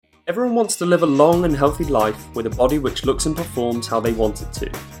Everyone wants to live a long and healthy life with a body which looks and performs how they want it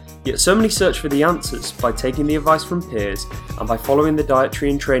to. Yet so many search for the answers by taking the advice from peers and by following the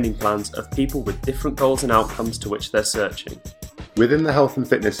dietary and training plans of people with different goals and outcomes to which they're searching. Within the health and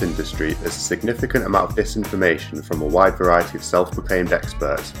fitness industry, there's a significant amount of disinformation from a wide variety of self-proclaimed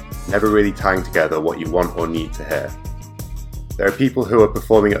experts, never really tying together what you want or need to hear. There are people who are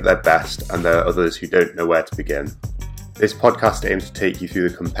performing at their best, and there are others who don't know where to begin. This podcast aims to take you through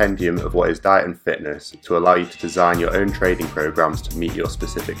the compendium of what is diet and fitness to allow you to design your own training programs to meet your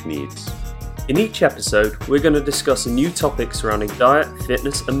specific needs. In each episode, we're going to discuss a new topic surrounding diet,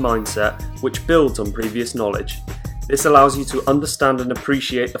 fitness and mindset, which builds on previous knowledge. This allows you to understand and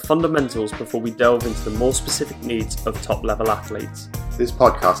appreciate the fundamentals before we delve into the more specific needs of top-level athletes. This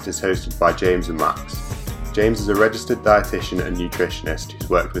podcast is hosted by James and Max. James is a registered dietitian and nutritionist who's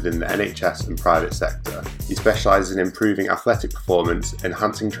worked within the NHS and private sector. He specialises in improving athletic performance,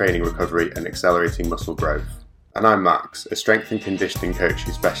 enhancing training recovery and accelerating muscle growth. And I'm Max, a strength and conditioning coach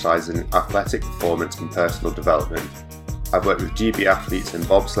who specialises in athletic performance and personal development. I've worked with GB athletes in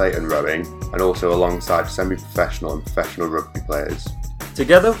bobsleigh and rowing, and also alongside semi-professional and professional rugby players.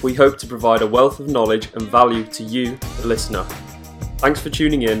 Together, we hope to provide a wealth of knowledge and value to you, the listener. Thanks for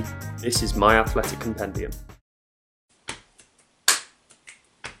tuning in. This is My Athletic Compendium.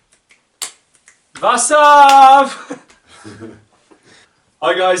 What's up?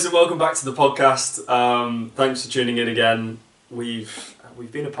 Hi guys, and welcome back to the podcast. Thanks for tuning in again. We've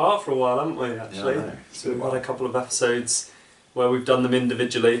been apart for a while, haven't we? Actually, Yeah, so we've had a couple of episodes where we've done them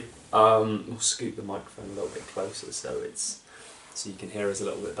individually. We'll scoot the microphone a little bit closer so you can hear us a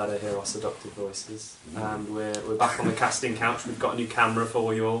little bit better, hear our seductive voices. And we're back on the casting couch. We've got a new camera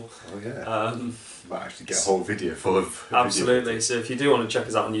for you all. Oh yeah. Might actually get a whole video full of absolutely. So if you do want to check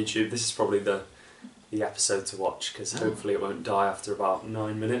us out on YouTube, this is probably the episode to watch, because hopefully it won't die after about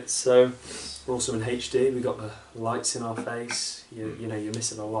 9 minutes. So we're also in HD. We've got the lights in our face. You know you're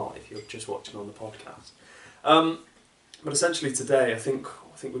missing a lot if you're just watching on the podcast. But essentially today, I think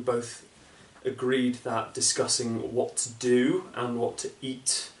we both agreed that discussing what to do and what to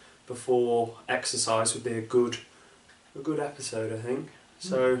eat before exercise would be a good episode, I think.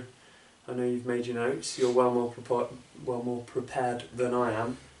 So I know you've made your notes. You're well more prepared than I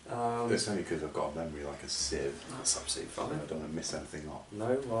am. It's only because I've got a memory like a sieve. That's absolutely So fine. I don't want to miss anything up.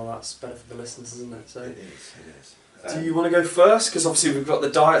 No, well that's better for the listeners, isn't it? So It is. do you want to go first? Because obviously we've got the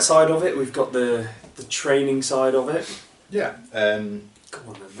diet side of it, we've got the training side of it. Yeah. Come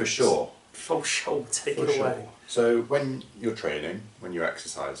on then. For sure. For sure, take For it sure. away. So when you're training, when you're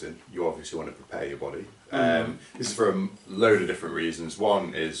exercising, you obviously want to prepare your body. This is for a load of different reasons.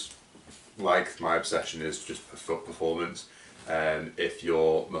 One is, like my obsession is just for performance. If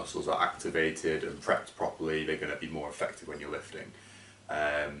your muscles are activated and prepped properly, they're going to be more effective when you're lifting.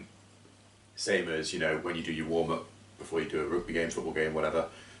 Same as, when you do your warm-up before you do a rugby game, football game, whatever,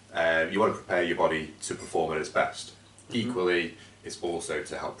 you want to prepare your body to perform at its best. Equally, it's also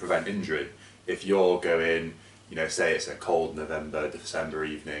to help prevent injury. If you're going, say it's a cold November, December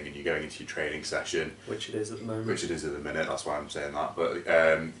evening and you're going into your training session. Which it is at the moment. Which it is at the minute, that's why I'm saying that. But,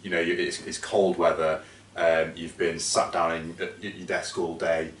 it's cold weather. You've been sat down at your desk all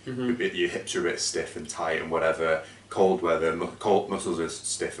day, your hips are a bit stiff and tight and whatever, cold weather, muscles are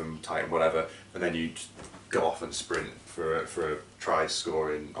stiff and tight and whatever, and then you go off and sprint for a try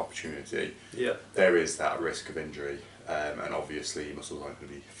scoring opportunity. Yeah. There is that risk of injury, and obviously your muscles aren't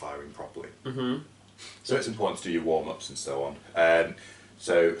going to be firing properly. So it's important to do your warm-ups and so on.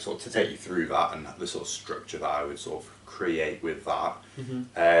 So sort of to take you through that and the sort of structure that I would sort of create with that,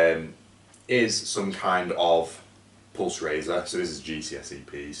 is some kind of pulse raiser. So this is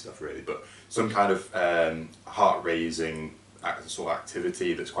GCSEP stuff really, but some kind of heart raising sort of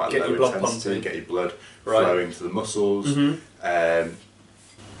activity that's quite low intensity, get your blood flowing to the muscles.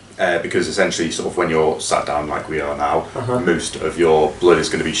 Because essentially sort of when you're sat down like we are now, most of your blood is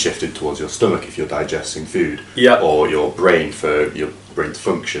going to be shifted towards your stomach if you're digesting food, or your brain for your brain to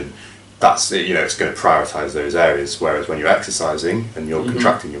function. That's it's going to prioritise those areas, whereas when you're exercising and you're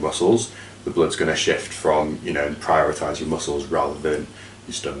contracting your muscles, the blood's going to shift from, and prioritise your muscles rather than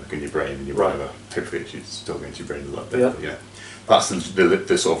your stomach and your brain and your whatever. Hopefully it's still going to your brain a little bit, but that's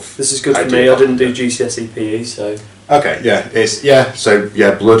the sort of... This is good for me, I didn't do GCSE PE, so... Okay,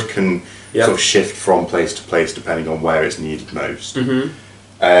 blood can sort of shift from place to place depending on where it's needed most.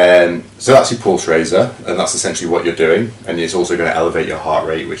 So that's your pulse raiser, and that's essentially what you're doing, and it's also going to elevate your heart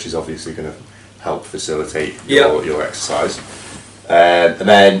rate, which is obviously going to help facilitate your exercise. And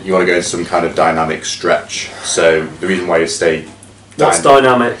then you want to go into some kind of dynamic stretch. So the reason why you stay... What's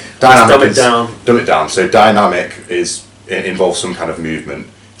dynamic? Dynamic Dumb it down. Dumb it down. So dynamic involves some kind of movement.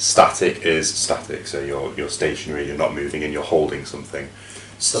 Static is static, so you're stationary, you're not moving, and you're holding something.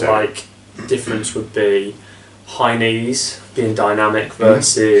 So like, difference would be high knees being dynamic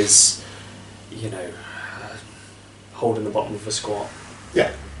versus, holding the bottom of a squat.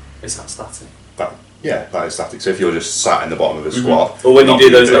 Yeah. Is that static? That is static. So if you're just sat in the bottom of a squat, or when you do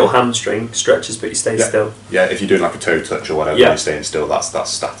those little hamstring stretches, but you stay still. Yeah, if you're doing like a toe touch or whatever, you're staying still. That's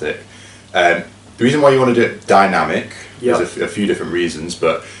static. The reason why you want to do it dynamic, there's a few different reasons,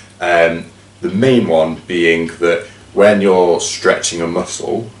 but the main one being that when you're stretching a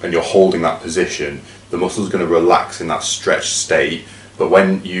muscle and you're holding that position, the muscle's going to relax in that stretched state. But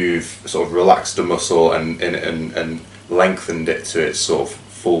when you've sort of relaxed a muscle and lengthened it to its sort of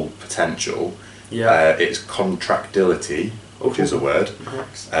full potential, its contractility, which is a word.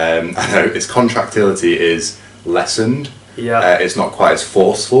 I know its contractility is lessened. It's not quite as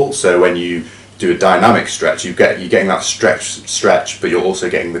forceful. So when you do a dynamic stretch, you're getting that stretch, but you're also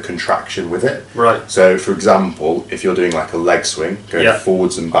getting the contraction with it. Right. So, for example, if you're doing like a leg swing, going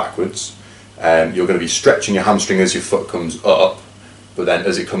forwards and backwards, you're going to be stretching your hamstring as your foot comes up, but then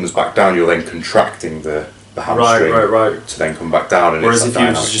as it comes back down, you're then contracting the hamstring to then come back down. And whereas if you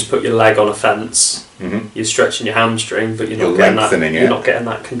just put your leg on a fence, you're stretching your hamstring, but you're not getting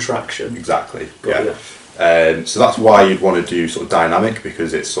that contraction. Exactly. So that's why you'd want to do sort of dynamic,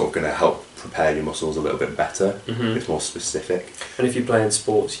 because it's sort of going to help prepare your muscles a little bit better. It's more specific. And if you're playing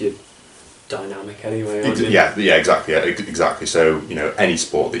sports, you're dynamic anyway, aren't you? Exactly. So any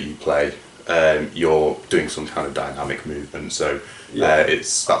sport that you play, you're doing some kind of dynamic movement. So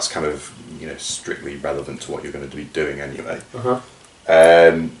that's kind of strictly relevant to what you're going to be doing anyway.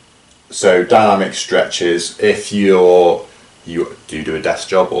 So dynamic stretches, if you do a desk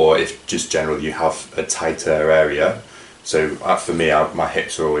job, or if just generally you have a tighter area. So for me, my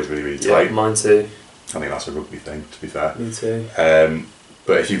hips are always really, really tight. Yeah, mine too. I think that's a rugby thing, to be fair. Me too.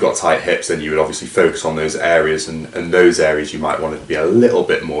 But if you've got tight hips, then you would obviously focus on those areas, and those areas you might want to be a little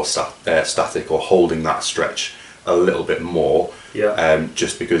bit more static, or holding that stretch a little bit more.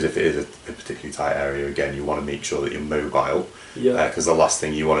 Just because if it is a particularly tight area, again, you want to make sure that you're mobile. Because the last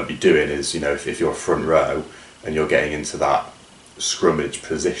thing you want to be doing is, if you're front row and you're getting into that scrummage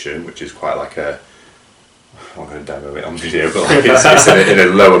position, which is quite like I'm going to demo it on video, but like it's in a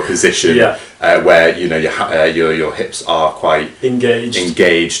lower position where your hips are quite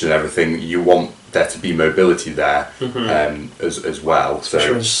engaged and everything. You want there to be mobility there as well. Especially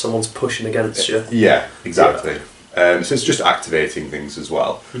so when someone's pushing against you. Yeah, exactly. So it's just activating things as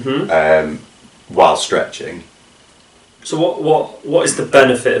well while stretching. So what is the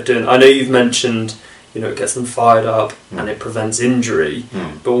benefit of doing? I know you've mentioned it gets them fired up and it prevents injury.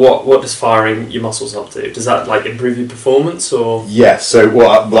 But what does firing your muscles up do? Does that like improve your performance or? Yeah. So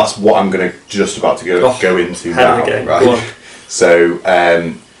that's what I'm going to just about to go into now. Right. So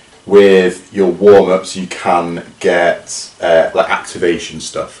with your warm ups, you can get like activation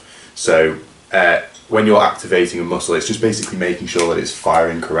stuff. So when you're activating a muscle, it's just basically making sure that it's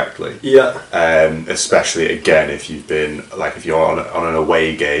firing correctly. Especially again, if you're on an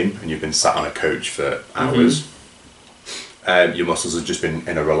away game and you've been sat on a coach for hours, your muscles have just been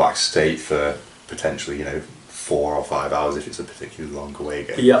in a relaxed state for potentially 4 or 5 hours if it's a particularly long away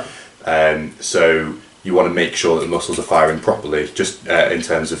game. So you want to make sure that the muscles are firing properly. Just in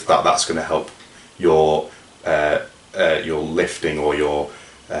terms of that's going to help your lifting or your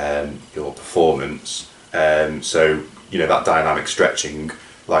performance. So that dynamic stretching,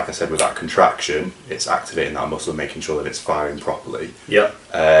 like I said, with that contraction, it's activating that muscle, making sure that it's firing properly.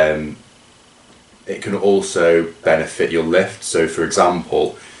 It can also benefit your lift. So for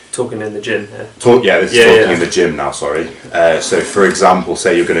example, talking in the gym here. Talking in the gym now, sorry. So for example,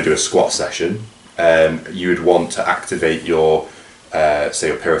 say you're going to do a squat session, you would want to activate your say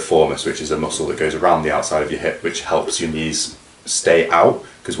your piriformis, which is a muscle that goes around the outside of your hip, which helps your knees stay out,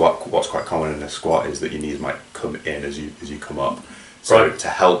 because what's quite common in a squat is that your knees might come in as you come up. So to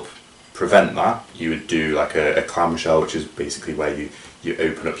help prevent that, you would do like a clamshell, which is basically where you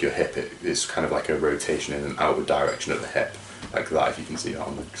open up your hip. It's kind of like a rotation in an outward direction of the hip, like that, if you can see that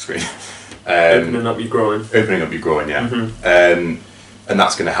on the screen. Opening up your groin. And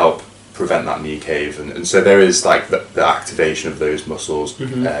that's going to help prevent that knee cave, and so there is like the activation of those muscles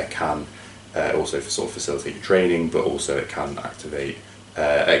can also sort of facilitate your training, but also it can activate,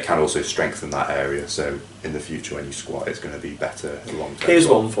 it can also strengthen that area, so in the future when you squat it's going to be better long term. Here's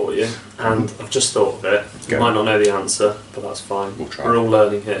one for you, and I've just thought of it. You might not know the answer, but that's fine. We're all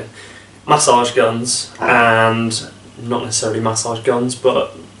learning here. Massage guns, and not necessarily massage guns,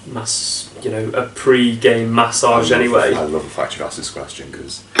 but a pre-game massage anyway. I love the fact you asked this question,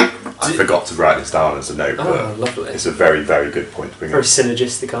 because I forgot to write this down as a note, but lovely. it's a very, very good point to bring Very up.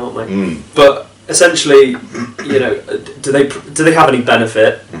 synergistic, aren't they? Mm. But essentially, do they have any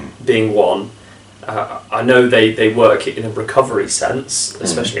benefit being one? I know they work in a recovery sense,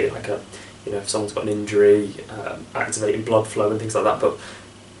 especially like if someone's got an injury, activating blood flow and things like that. But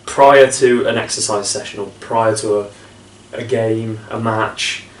prior to an exercise session or prior to a game, a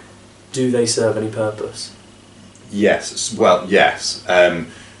match, do they serve any purpose? Yes. Well, yes.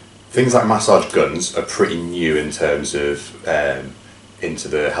 Things like massage guns are pretty new in terms of into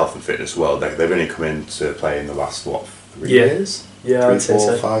the health and fitness world. They've only come into play in the last 3 years? Yeah, 3, I'd say 4,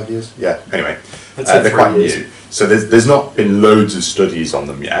 so. 5 years. Yeah. Anyway, I'd say they're 3 quite years. new. So there's not been loads of studies on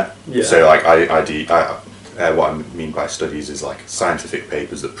them yet. Yeah. So like what I mean by studies is like scientific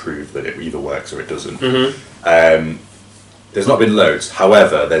papers that prove that it either works or it doesn't. Mm-hmm. There's not been loads.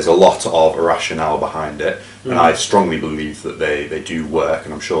 However, there's a lot of rationale behind it, and I strongly believe that they do work.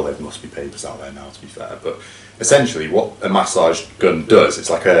 And I'm sure there must be papers out there now, to be fair. But essentially, what a massage gun does, it's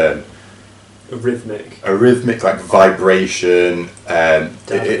like a rhythmic like vibration.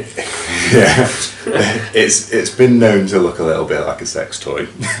 It's been known to look a little bit like a sex toy,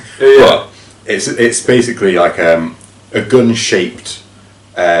 but it's basically like a gun shaped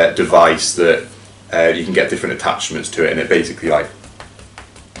device that you can get different attachments to it, and it basically like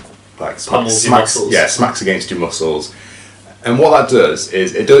smacks against your muscles. And what that does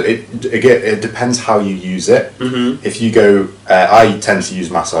is it depends how you use it. Mm-hmm. If you go, I tend to use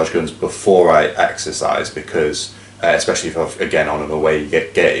massage guns before I exercise because, especially if I'm again on an away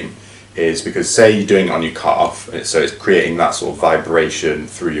game, is because say you're doing it on your calf, so it's creating that sort of vibration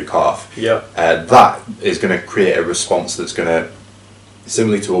through your calf. Yeah. That is going to create a response that's going to,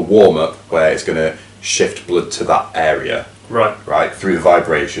 similarly to a warm up, where it's going to shift blood to that area. Right, through the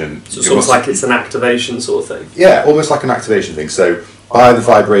vibration. So it's almost like it's an activation sort of thing. Yeah, almost like an activation thing. So by the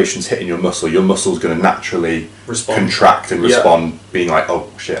vibrations hitting your muscle's going to naturally contract and respond, being like,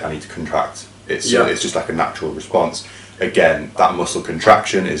 oh shit, I need to contract. It's just like a natural response. Again, that muscle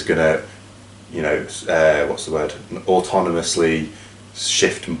contraction is going to, autonomously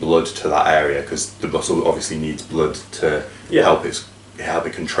shift blood to that area because the muscle obviously needs blood to help it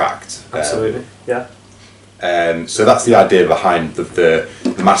contract. Absolutely, yeah. So that's the idea behind the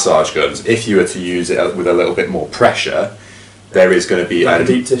massage guns. If you were to use it with a little bit more pressure, there is going to be like a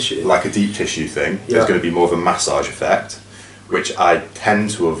deep tissue thing. There's going to be more of a massage effect, which I tend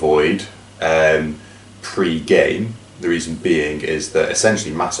to avoid pre-game. The reason being is that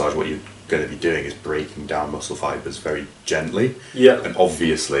essentially massage, what you're going to be doing is breaking down muscle fibers very gently. Yeah. And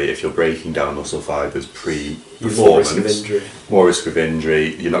obviously, if you're breaking down muscle fibers pre-performance, more risk of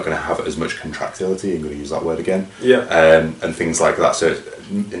injury. You're not going to have as much contractility. I'm going to use that word again. Yeah. And things like that. So,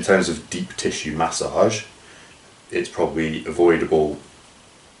 in terms of deep tissue massage, it's probably avoidable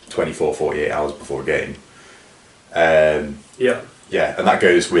 24, 48 hours before a game. Yeah, and that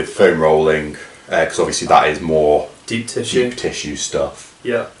goes with foam rolling because obviously that is more deep tissue stuff.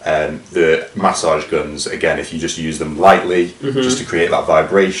 Yeah. The massage guns, again, if you just use them lightly, just to create that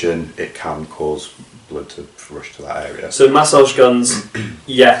vibration, it can cause blood to rush to that area. So massage guns,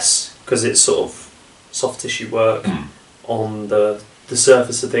 yes, because it's sort of soft tissue work on the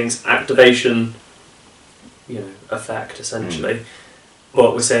surface of things, activation, effect essentially.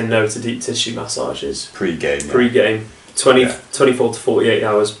 But we're saying no to deep tissue massages. Pre-game. 24 to 48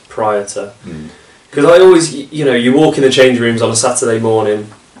 hours prior to. Because I always, you walk in the change rooms on a Saturday morning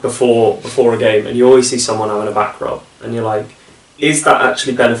before a game, and you always see someone having a back rub, and you're like, is that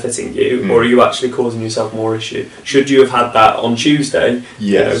actually benefiting you, or are you actually causing yourself more issue? Should you have had that on Tuesday?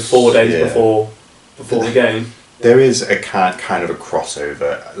 Yes. 4 days before the game. There is a kind of a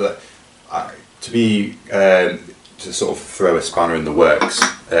crossover. To sort of throw a spanner in the works.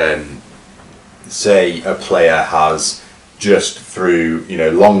 Say a player has just through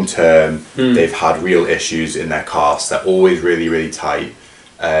long term they've had real issues in their calves, they're always really, really tight,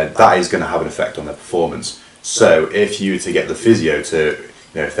 that is going to have an effect on their performance. So if you were to get the physio to,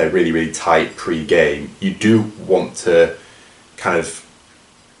 if they're really, really tight pre-game, you do want to kind of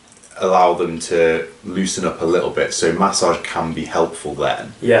allow them to loosen up a little bit, so massage can be helpful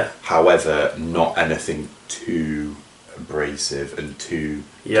then. However, not anything too abrasive and too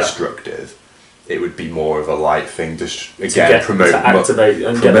destructive. It would be more of a light thing, just again promote activate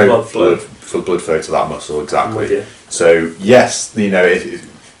and get blood flow to that muscle. Exactly. So yes, you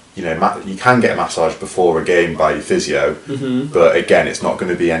can get a massage before a game by your physio, but again, it's not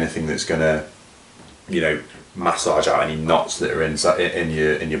going to be anything that's going to, massage out any knots that are in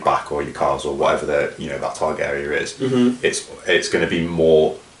your back or your calves or whatever that target area is. It's going to be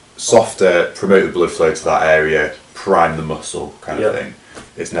more softer, promote the blood flow to that area, prime the muscle kind of thing.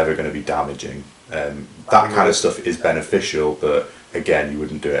 It's never going to be damaging. That kind of stuff is beneficial, but again, you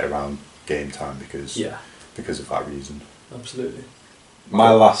wouldn't do it around game time because of that reason. Absolutely.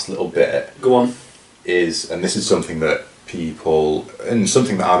 My last little bit Go on. is, and this is something that people, and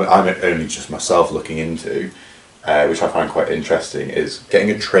something that I'm only just myself looking into, which I find quite interesting, is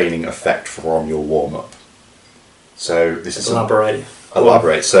getting a training effect from your warm-up. So this is elaborate.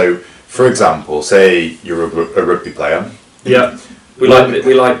 So, for example, say you're a rugby player. Yeah. We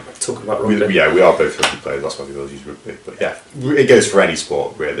like talking about rugby. We are both rugby players. That's why we always use rugby. But yeah, it goes for any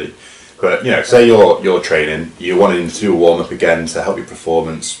sport really. But say you're training, you're wanting to do a warm up again to help your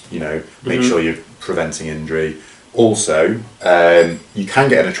performance. Make sure you're preventing injury. Also, you can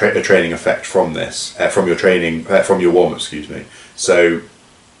get a training effect from this, from your warm up. Excuse me. So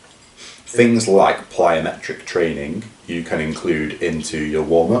things like plyometric training you can include into your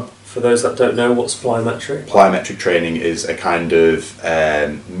warm up. For those that don't know, what's plyometric? Plyometric training is a kind of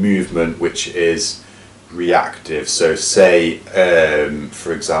movement which is reactive. So say,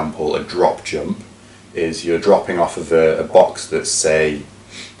 for example, a drop jump is you're dropping off of a box that's, say,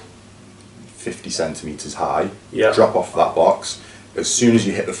 50 centimetres high. Yeah. Drop off that box. As soon as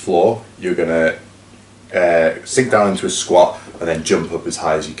you hit the floor, you're going to sink down into a squat and then jump up as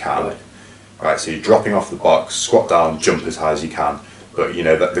high as you can. Right, so you're dropping off the box, squat down, jump as high as you can. But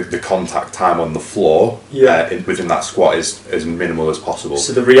that the contact time on the floor within that squat is as minimal as possible.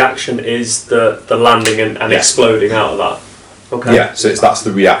 So the reaction is the landing and exploding out of that. Okay. Yeah, so that's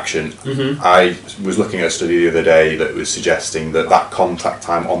the reaction. Mm-hmm. I was looking at a study the other day that was suggesting that contact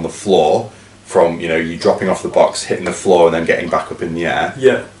time on the floor from you dropping off the box, hitting the floor and then getting back up in the air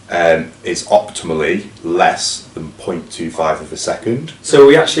is optimally less than 0.25 of a second. So are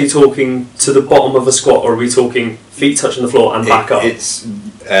we actually talking to the bottom of a squat, or are we talking feet touching the floor and back up? It's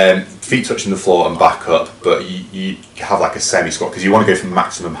feet touching the floor and back up, but you have like a semi-squat because you want to go for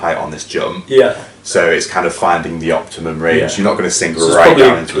maximum height on this jump. Yeah. So it's kind of finding the optimum range. Yeah. You're not going to sink right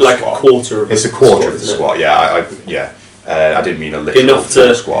down into a like squat. A quarter of it's a quarter of the squat. Yeah, I didn't mean a literal enough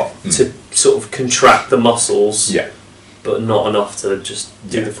to squat. To sort of contract the muscles. Yeah. But not enough to just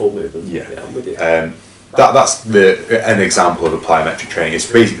do the full movement. Yeah, I'm with you. That's an example of a plyometric training.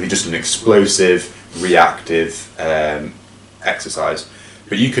 It's basically just an explosive, reactive exercise.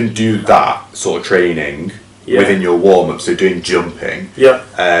 But you can do that sort of training within your warm-up. So doing jumping.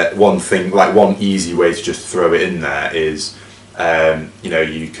 Yeah. One easy way to just throw it in there is,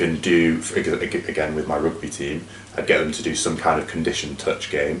 you can do, again with my rugby team, I'd get them to do some kind of conditioned touch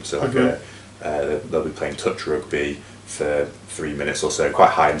game. So they'll be playing touch rugby for 3 minutes or so, quite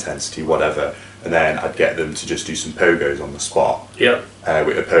high intensity, whatever, and then I'd get them to just do some pogos on the spot. Yeah.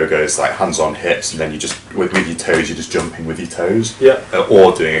 With a pogo, it's like hands on hips, and then you just with your toes, you're just jumping with your toes. Yeah.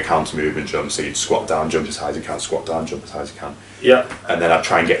 Or doing a counter movement jump, so you'd squat down, jump as high as you can, squat down, jump as high as you can. Yeah. And then I'd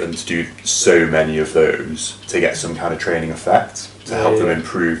try and get them to do so many of those to get some kind of training effect to help them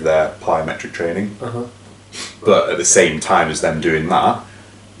improve their plyometric training. Uh-huh. But at the same time as them doing that,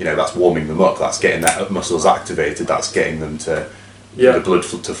 that's warming them up, that's getting their muscles activated, that's getting them to the blood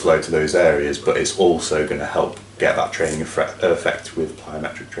to flow to those areas, but it's also going to help get that training effect with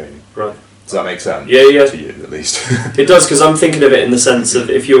plyometric training. Right. Does that make sense? Yeah. To you, at least. It does, because I'm thinking of it in the sense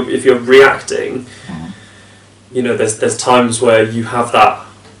of if you're reacting, there's times where you have that.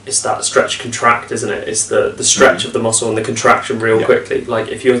 It's that stretch contract, isn't it? It's the stretch of the muscle and the contraction real quickly. Like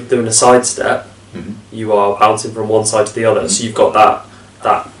if you're doing a side step, you are bouncing from one side to the other, so you've got that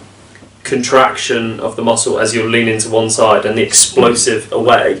contraction of the muscle as you're leaning to one side and the explosive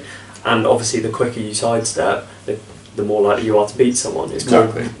away, and obviously the quicker you sidestep, the more likely you are to beat someone. It's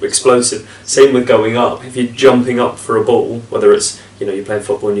more explosive. Same with going up. If you're jumping up for a ball, whether it's you're playing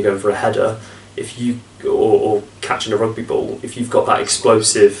football and you're going for a header, or catching a rugby ball, if you've got that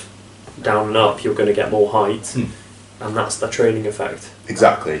explosive down and up, you're going to get more height, and that's the training effect.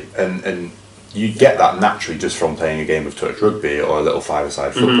 Exactly, and you get that naturally just from playing a game of touch rugby or a little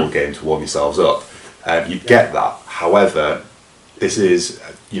five-a-side football game to warm yourselves up. You get that. However, this is,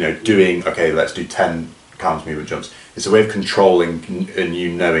 doing, let's do 10 counter movement jumps. It's a way of controlling and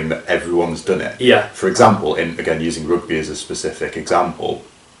you knowing that everyone's done it. Yeah. For example, using rugby as a specific example,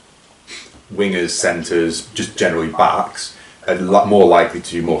 wingers, centres, just generally backs, are a lot more likely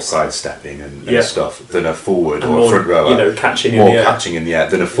to do more sidestepping and stuff than a forward or a front rower. Catching in the air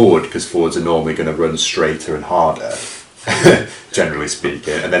than a forward, because forwards are normally going to run straighter and harder, generally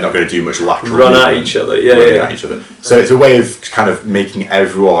speaking, and they're not going to do much lateral run at each other. At each other. So it's a way of kind of making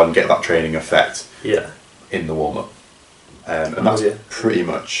everyone get that training effect. In the warm up, and that's pretty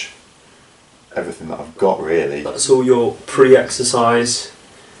much everything that I've got really. That's all your pre-exercise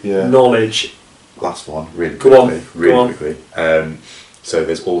knowledge. Last one, really quickly. So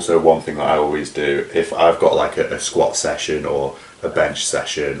there's also one thing that I always do if I've got like a squat session or a bench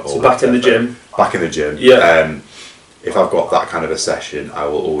session, or so back in the gym. Back in the gym. Yeah. If I've got that kind of a session, I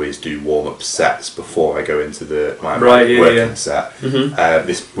will always do warm-up sets before I go into my working set. Mm-hmm.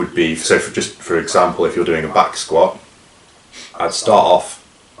 This would be, so for example, if you're doing a back squat, I'd start off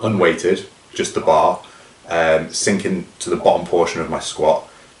unweighted, just the bar, sink into the bottom portion of my squat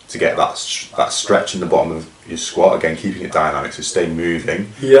to get that stretch in the bottom of your squat, again keeping it dynamic, so stay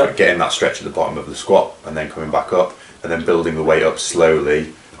moving, but getting that stretch at the bottom of the squat, and then coming back up, and then building the weight up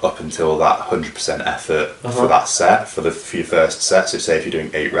slowly up until that 100% effort for that set, for your first set. So say if you're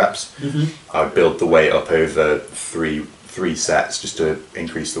doing 8 reps, I would build the weight up over three sets just to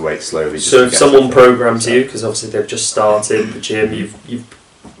increase the weight slowly. So if someone programs you, because obviously they've just started the gym, you've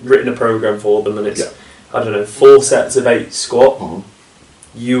written a program for them, and it's I don't know, 4 sets of 8 squat.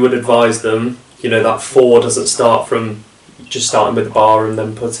 You would advise them, that 4 doesn't start from just starting with the bar and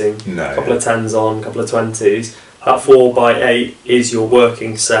then putting a couple of 10s on, a couple of 20s. That 4 by 8 is your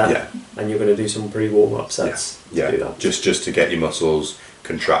working set, and you're going to do some pre-warm-up sets to do that. Just to get your muscles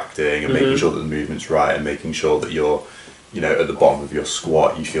contracting and making sure that the movement's right, and making sure that you're, at the bottom of your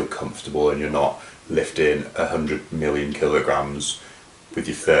squat, you feel comfortable and you're not lifting 100 million kilograms with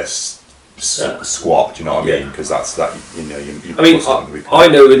your first squat. Do you know what I mean? Because that's that. I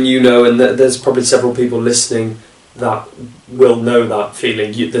know, and and there's probably several people listening that will know that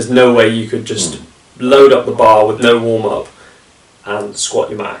feeling. There's no way you could just load up the bar with no warm up and squat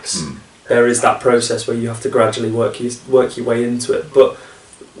your max. There is that process where you have to gradually work your way into it. But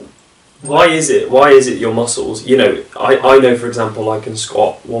why is it your muscles? I know, for example, I can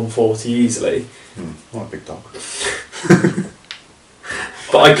squat 140 easily. What a big dog.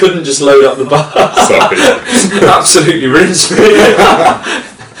 But I couldn't just load up the bar. Absolutely rinsed me.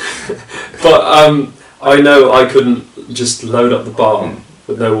 But I know I couldn't just load up the bar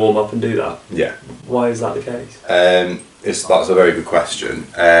with no warm up and do that. Yeah. Why is that the case? That's a very good question.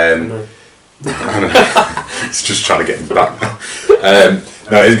 It's just trying to get him back now.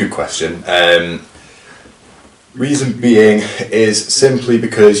 No, it is a good question. Reason being is simply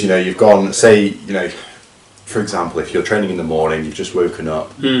because you've gone, say, for example, if you're training in the morning, you've just woken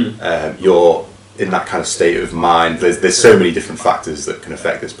up, you're in that kind of state of mind. There's so many different factors that can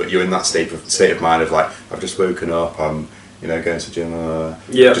affect this, but you're in that state of mind of like, I've just woken up, I'm going to the gym,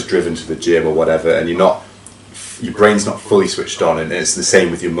 just driven to the gym or whatever, and your brain's not fully switched on, and it's the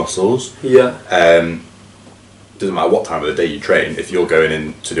same with your muscles. Doesn't matter what time of the day you train, if you're going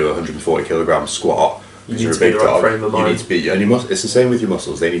in to do a 140 kilogram squat, because you're a big dog, you need to be, and it's the same with your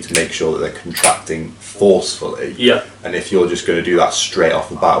muscles. They need to make sure that they're contracting forcefully. And if you're just going to do that straight off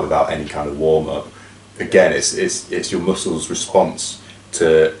the bat without any kind of warm up, again, it's your muscles' response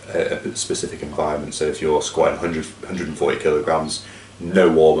to a specific environment. So if you're squatting 140 kilograms, no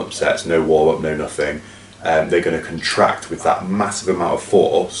warm up sets, no warm up, no nothing, they're going to contract with that massive amount of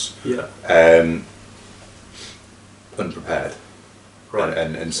force, unprepared. Right.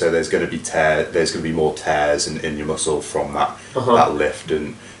 And so there's going to be more tears in your muscle from that lift,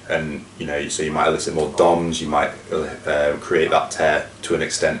 and so you might elicit more DOMs, you might create that tear to an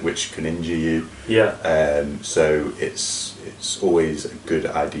extent which can injure you. So it's always a good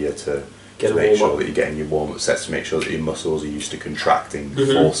idea to make sure that you're getting your warm-up sets, to make sure that your muscles are used to contracting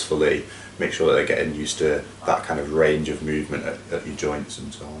forcefully, make sure that they're getting used to that kind of range of movement at your joints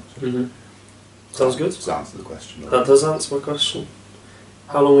and so on. So sounds good. Does that answer the question? That does answer my question.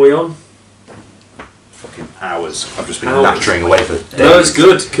 How long are we on? Fucking hours. I've just been nattering away for days. No, it's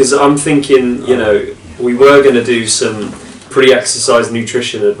good, because I'm thinking, we were going to do some pre-exercise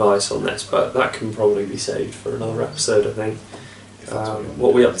nutrition advice on this, but that can probably be saved for another episode, I think.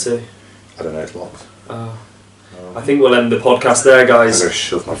 What are we up to? I don't know, it's locked. I think we'll end the podcast there, guys. I'm going to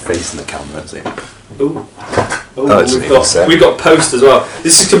shove my face in the camera. We've got post as well.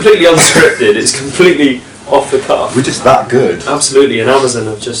 This is completely unscripted. It's completely off the cuff. We're just that good. Absolutely, and Amazon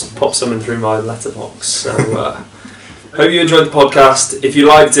have just popped something through my letterbox. So, hope you enjoyed the podcast. If you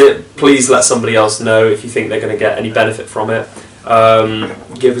liked it, please let somebody else know if you think they're going to get any benefit from it.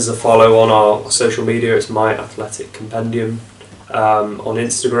 Give us a follow on our social media. It's My Athletic Compendium on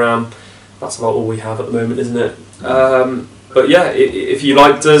Instagram. That's about all we have at the moment, isn't it? But yeah, if you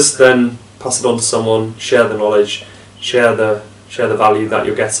liked us, then pass it on to someone. Share the knowledge. Share the value that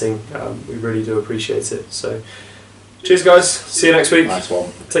you're getting. We really do appreciate it. So, cheers, guys. See you next week. Nice one.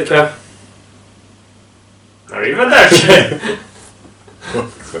 Take care. Arrivederci.